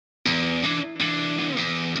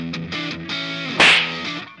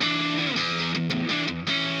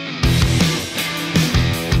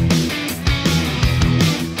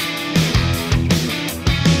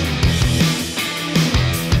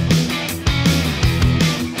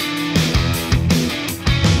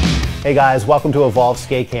Hey guys, welcome to Evolve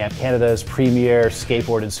Skate Camp, Canada's premier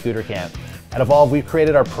skateboard and scooter camp. At Evolve, we've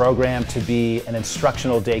created our program to be an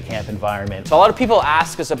instructional day camp environment. So a lot of people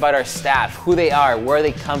ask us about our staff, who they are, where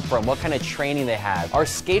they come from, what kind of training they have. Our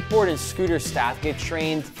skateboard and scooter staff get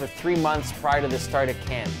trained for 3 months prior to the start of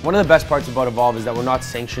camp. One of the best parts about Evolve is that we're not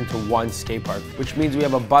sanctioned to one skate park, which means we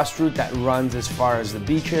have a bus route that runs as far as the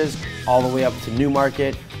beaches, all the way up to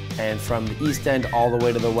Newmarket, and from the East End all the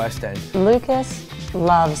way to the West End. Lucas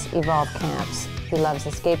loves Evolve camps. He loves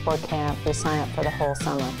the skateboard camp. We sign up for the whole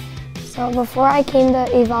summer. So before I came to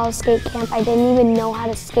Evolve Skate Camp, I didn't even know how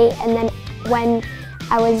to skate, and then when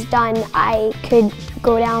I was done, I could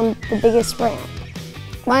go down the biggest ramp.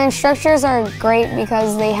 My instructors are great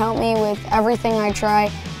because they help me with everything I try,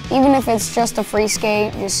 even if it's just a free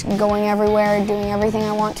skate, just going everywhere, doing everything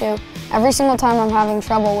I want to. Every single time I'm having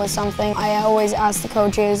trouble with something, I always ask the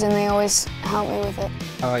coaches and they always help me with it.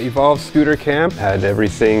 Evolve Scooter Camp had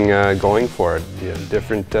everything going for it.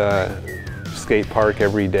 Different skate park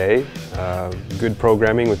every day, good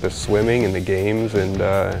programming with the swimming and the games, and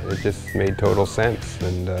it just made total sense,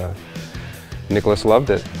 and Nicholas loved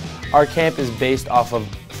it. Our camp is based off of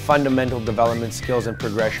fundamental development skills and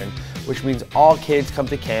progression, which means all kids come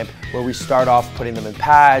to camp where we start off putting them in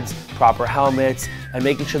pads, proper helmets, and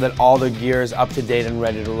making sure that all their gear is up to date and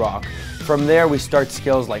ready to rock. From there, we start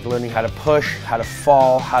skills like learning how to push, how to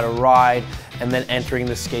fall, how to ride, and then entering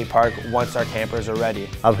the skate park once our campers are ready.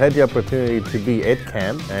 I've had the opportunity to be at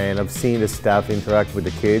camp, and I've seen the staff interact with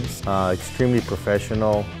the kids. Extremely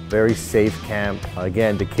professional, very safe camp.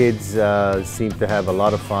 Again, the kids seem to have a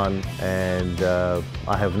lot of fun, and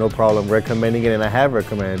I have no problem recommending it, and I have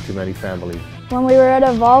recommended to many families. When we were at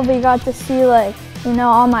Evolve, we got to see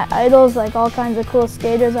all my idols, all kinds of cool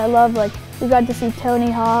skaters I love. We got to see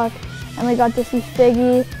Tony Hawk, and we got to see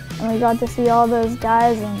Figgy, and we got to see all those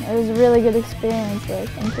guys, and it was a really good experience.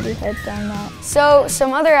 I'm pretty hyped on that. So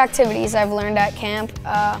some other activities I've learned at camp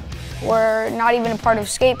were not even a part of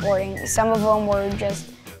skateboarding. Some of them were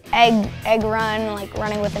just egg run, like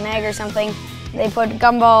running with an egg or something. They put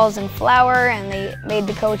gumballs and flour, and they made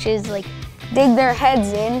the coaches dig their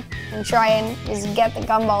heads in and try and just get the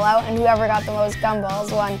gumball out, and whoever got the most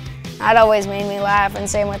gumballs won. That always made me laugh, and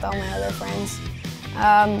same with all my other friends.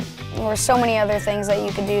 There were so many other things that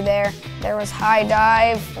you could do there. There was high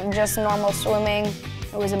dive and just normal swimming.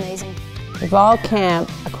 It was amazing. Evolve camp,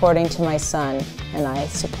 according to my son, and I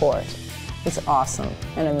support, is awesome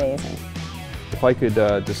and amazing. If I could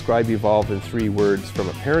describe Evolve in 3 words from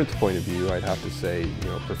a parent's point of view, I'd have to say,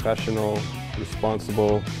 professional,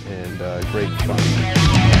 responsible, and great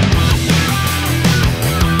fun.